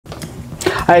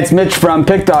Hi, it's Mitch from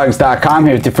PickDawgz.com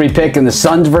here with the free pick in the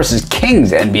Suns versus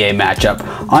Kings NBA matchup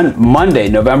on Monday,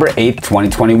 November 8th,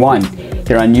 2021.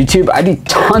 Here on YouTube, I do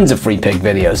tons of free pick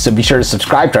videos, so be sure to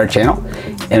subscribe to our channel.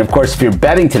 And of course, if you're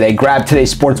betting today, grab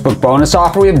today's sportsbook bonus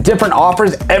offer. We have different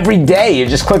offers every day. You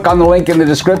just click on the link in the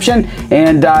description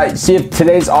and see if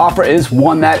today's offer is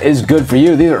one that is good for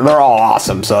you. They're all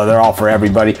awesome, so they're all for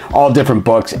everybody. All different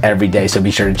books every day, so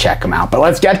be sure to check them out. But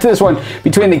let's get to this one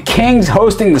between the Kings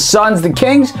hosting the Suns. The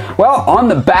Kings, well, on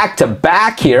the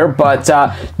back-to-back here, but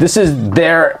this is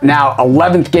their now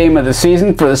 11th game of the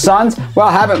season for the Suns. Well,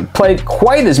 haven't played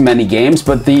quite as many games,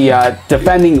 but the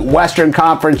defending Western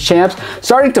Conference champs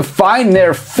starting to find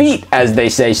their feet, as they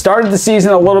say. Started the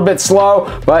season a little bit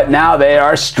slow, but now they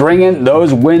are stringing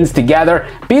those wins together,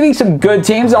 beating some good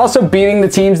teams, also beating the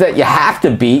teams that you have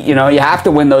to beat. You know, you have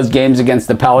to win those games against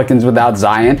the Pelicans without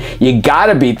Zion. You got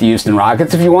to beat the Houston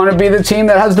Rockets if you want to be the team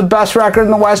that has the best record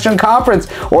in the Western Conference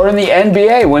or in the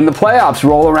NBA when the playoffs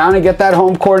roll around and get that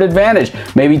home court advantage.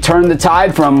 Maybe turn the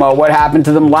tide from what happened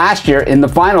to them last year in the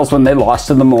finals when they lost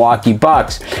to the Milwaukee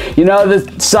Bucks. You know,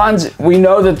 the Suns, we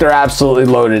know that they're absolutely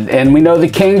loaded, and we know the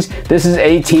Kings, this is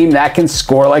a team that can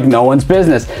score like no one's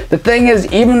business. The thing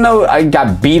is, even though I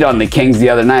got beat on the Kings the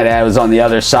other night, I was on the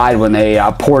other side when they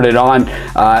poured it on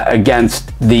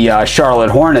against the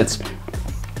Charlotte Hornets.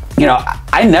 You know,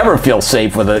 I never feel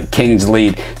safe with a Kings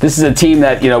lead. This is a team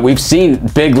that, you know, we've seen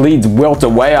big leads wilt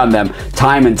away on them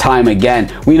time and time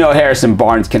again. We know Harrison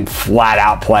Barnes can flat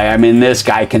out play. I mean, this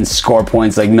guy can score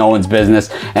points like no one's business.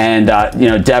 And, you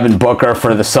know, Devin Booker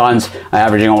for the Suns,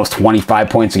 averaging almost 25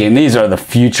 points a game. These are the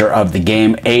future of the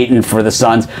game. Ayton for the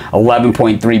Suns,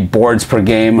 11.3 boards per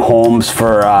game. Holmes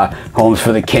for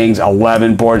the Kings,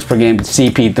 11 boards per game.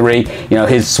 CP3, you know,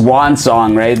 his swan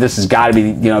song, right? This has got to be,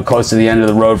 you know, close to the end of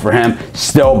the road for him.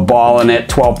 Still balling it,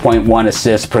 12.1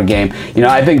 assists per game. You know,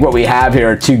 I think what we have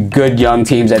here are two good young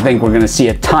teams. I think we're going to see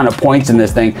a ton of points in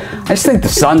this thing. I just think the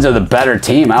Suns are the better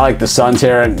team. I like the Suns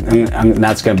here, and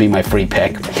that's going to be my free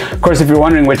pick. Of course, if you're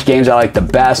wondering which games I like the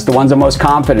best, the ones I'm most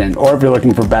confident, or if you're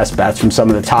looking for best bets from some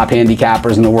of the top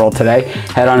handicappers in the world today,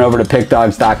 head on over to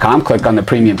PickDawgz.com, click on the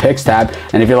Premium Picks tab,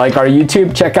 and if you like our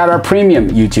YouTube, check out our Premium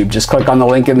YouTube. Just click on the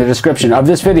link in the description of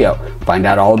this video. Find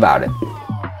out all about it.